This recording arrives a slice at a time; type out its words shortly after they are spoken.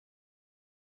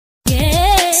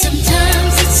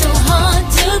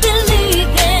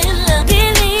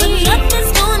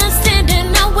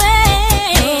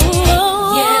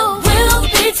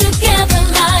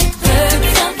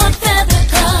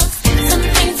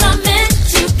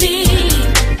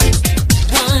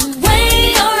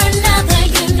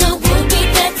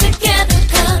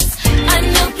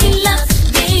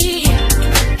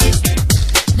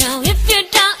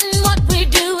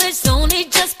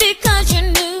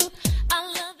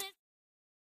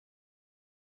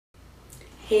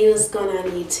Hey, what's going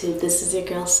on YouTube? This is your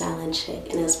girl Silent Chick,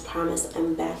 and as promised,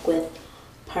 I'm back with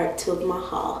part 2 of my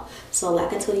haul. So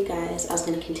like I told you guys, I was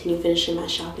going to continue finishing my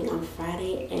shopping on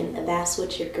Friday, and that's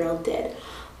what your girl did.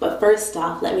 But first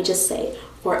off, let me just say,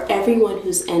 for everyone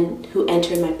who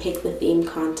entered my Pick the Theme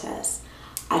contest,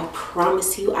 I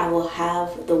promise you I will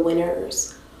have the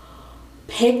winners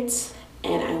picked,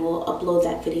 and I will upload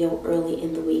that video early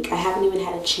in the week. I haven't even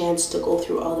had a chance to go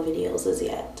through all the videos as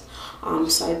yet.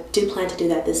 So I do plan to do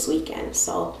that this weekend.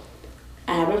 So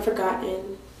I haven't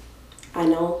forgotten. I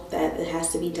know that it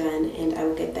has to be done, and I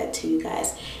will get that to you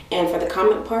guys. And for the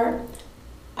comment part,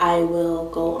 I will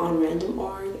go on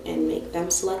random.org and make them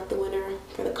select the winner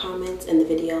for the comments in the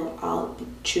video. I'll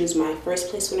choose my first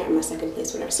place winner and my second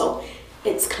place winner. So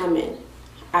it's coming.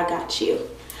 I got you.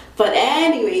 But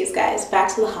anyways, guys,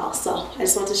 back to the haul. So I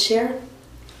just want to share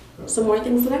some more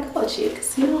things that I got you,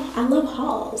 because you know I love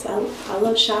hauls. I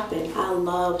love shopping. I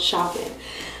love shopping.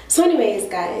 So anyways,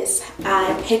 guys,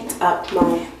 I picked up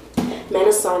my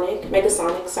Megasonic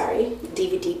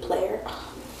DVD player.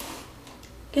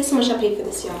 Guess how much I paid for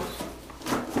this, y'all?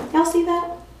 Y'all see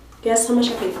that? Guess how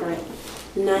much I paid for it?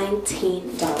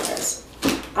 $19.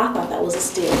 I thought that was a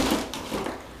steal.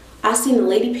 I seen the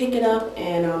lady pick it up,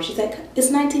 and she's like,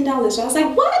 it's $19. So I was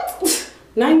like, what?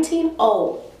 19?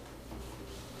 Oh,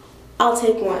 I'll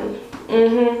take one.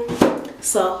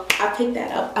 So I picked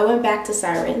that up. I went back to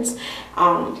Sirens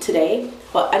today,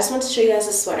 but I just want to show you guys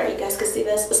a sweater. You guys can see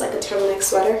this. It's like a turtleneck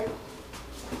sweater.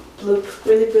 Blue,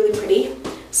 really pretty.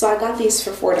 So I got these for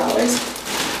 $4,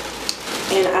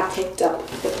 and I picked up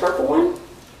the purple one.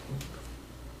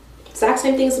 Exact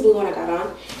same thing as the blue one I got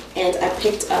on, and I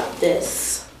picked up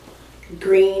this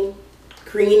green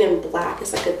and black.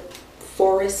 It's like a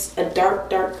forest, a dark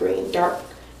green, dark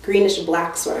greenish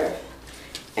black sweater.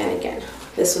 And again,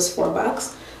 this was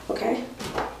 $4, okay?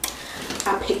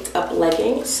 I picked up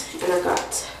leggings, and I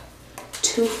got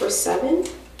 2 for $7.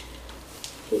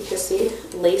 You can see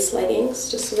lace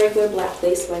leggings, just regular black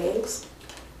lace leggings.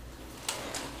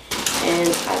 And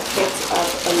I picked up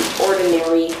an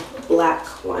ordinary black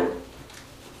one.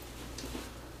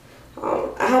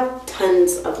 I have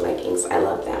tons of leggings. I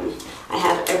love them. I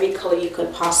have every color you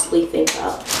could possibly think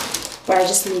of, but I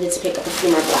just needed to pick up a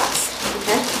few more blacks,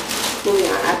 okay? Moving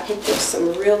on, I picked up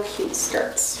some real cute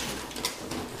skirts.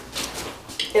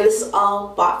 And this is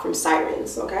all bought from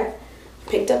Sirens, okay?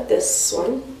 Picked up this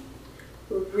one.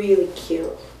 Really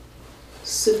cute.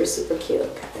 Super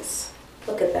cute, guys.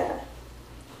 Look at that.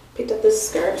 Picked up this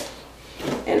skirt.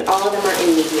 And all of them are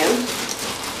in medium.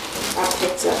 I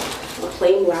picked up a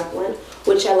plain black one,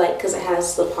 which I like because it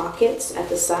has the pockets at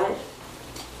the side.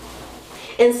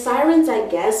 And Sirens, I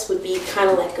guess, would be kind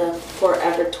of like a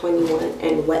Forever 21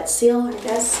 and Wet Seal, I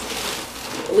guess.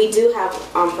 We do have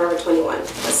Forever 21.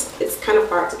 It's kind of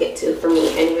hard to get to for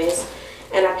me anyways.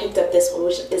 And I picked up this one,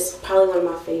 which is probably one of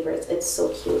my favorites. It's so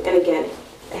cute. And again,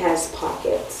 it has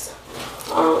pockets.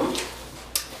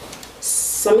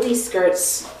 Some of these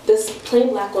skirts, this plain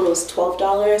black one was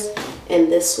 $12,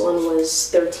 and this one was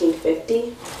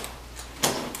 $13.50.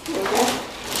 Okay?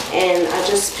 And I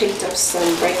just picked up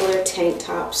some regular tank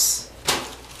tops,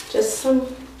 just some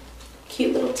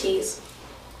cute little tees,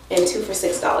 and 2 for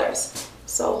 $6.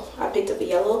 So I picked up a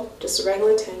yellow, just a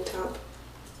regular tank top,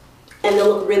 and they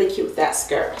look really cute with that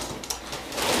skirt.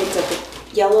 I picked up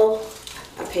a yellow,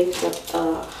 I picked up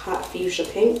a hot fuchsia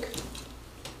pink.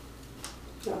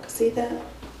 Y'all can see that.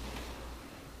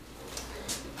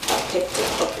 I picked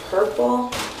up a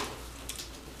purple.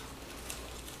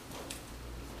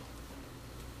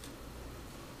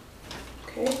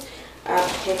 Okay, I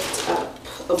picked up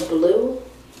a blue.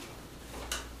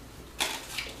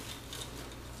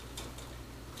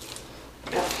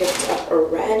 I picked up a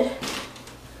red,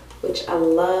 which I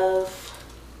love.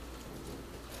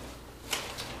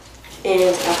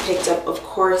 And I picked up, of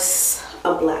course,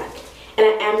 a black. And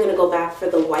I am going to go back for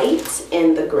the white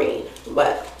and the green,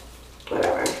 but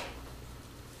whatever.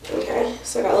 Okay,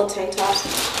 so I got little tank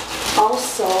tops.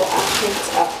 Also, I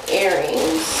picked up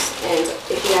earrings, and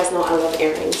if you guys know, I love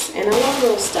earrings, and I love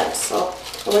little studs. So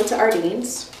I went to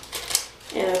Ardene's,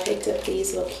 and I picked up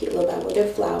these little cute little bag with their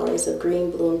flowers of green,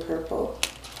 blue, and purple.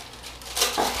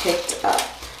 I picked up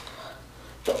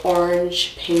the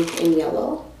orange, pink, and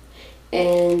yellow.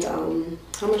 And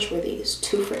how much were these?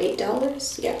 2 for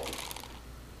 $8? Yeah.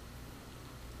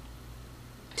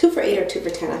 2 for $8 or 2 for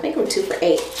 $10? I think I'm 2 for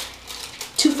 $8.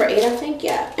 2 for $8, I think,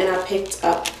 yeah. And I picked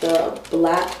up the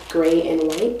black, gray, and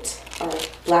white, or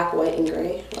black, white, and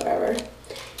gray, whatever.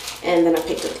 And then I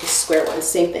picked up these square ones,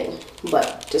 same thing,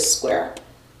 but just square.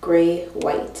 Gray,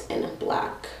 white, and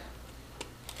black.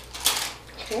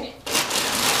 Okay.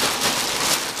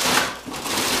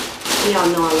 Y'all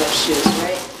know I love shoes,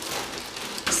 right?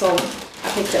 So I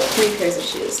picked up 3 pairs of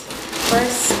shoes.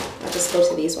 First, I'll just go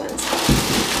to these ones.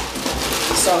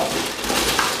 So,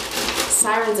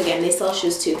 Sirens again, they sell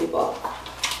shoes too, people.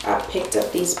 I picked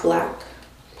up these black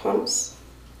pumps.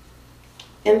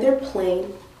 And they're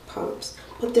plain pumps,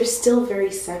 but they're still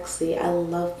very sexy. I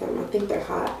love them. I think they're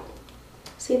hot.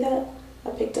 See that? I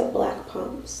picked up black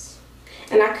pumps.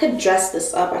 And I could dress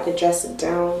this up. I could dress it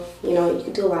down. You know, you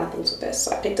could do a lot of things with this.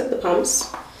 So I picked up the pumps.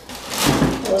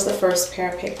 That was the first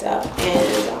pair I picked up.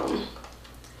 And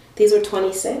these were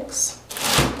 $26.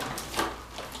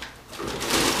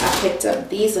 I picked up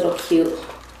these little cute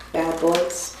bad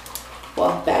boys.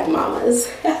 Well, bad mamas.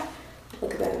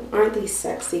 Look at them. Aren't these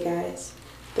sexy, guys?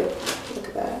 Look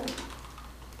at that.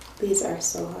 These are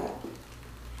so hot.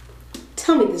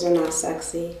 Tell me these are not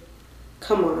sexy.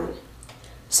 Come on.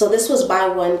 So this was buy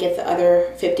one, get the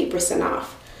other 50%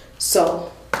 off.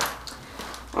 So,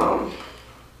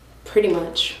 pretty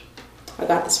much, I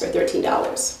got this for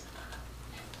 $13.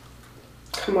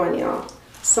 Come on, y'all.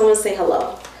 Someone say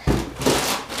hello.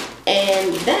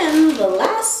 And then the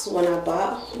last one I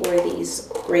bought were these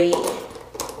gray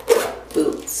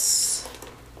boots.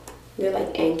 They're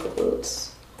like ankle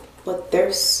boots, but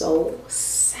they're so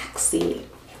sexy.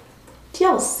 Do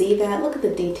y'all see that? Look at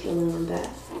the detailing on that.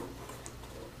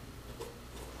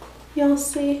 Y'all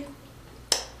see?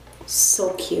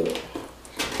 So cute.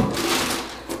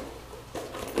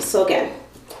 So again,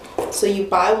 so you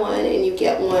buy one and you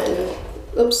get one,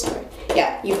 oops, sorry.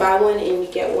 Yeah, you buy one and you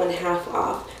get one half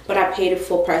off, but I paid a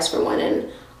full price for one,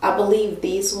 and I believe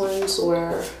these ones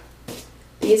were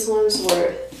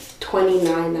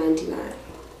 $29.99.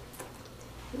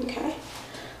 Okay,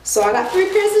 so I got 3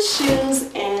 pairs of shoes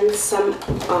and some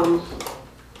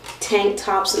tank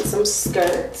tops and some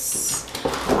skirts.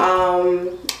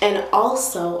 And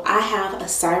also I have a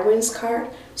Sirens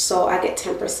card, so I get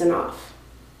 10% off.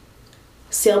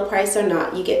 Sale price or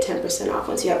not, you get 10% off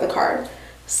once you have the card.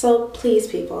 So please,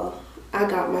 people, I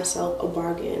got myself a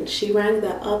bargain. She rang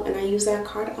that up and I used that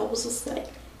card. I was just like,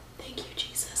 thank you,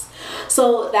 Jesus.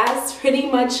 So that's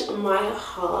pretty much my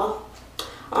haul.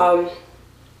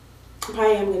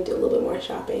 Probably am gonna do a little bit more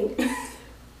shopping.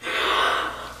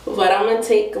 But I'm gonna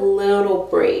take a little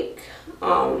break.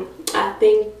 I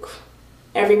think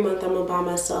every month I'm gonna buy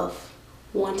myself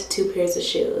 1 to 2 pairs of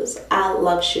shoes. I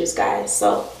love shoes, guys.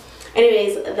 So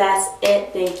anyways, that's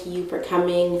it. Thank you for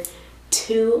coming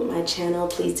to my channel.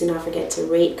 Please do not forget to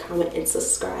rate, comment, and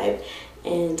subscribe.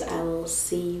 And I will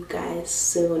see you guys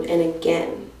soon. And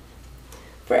again,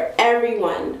 for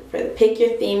everyone, for the Pick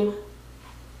Your Theme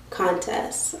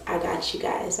contest, I got you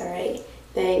guys, all right?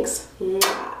 Thanks.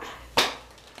 Mwah.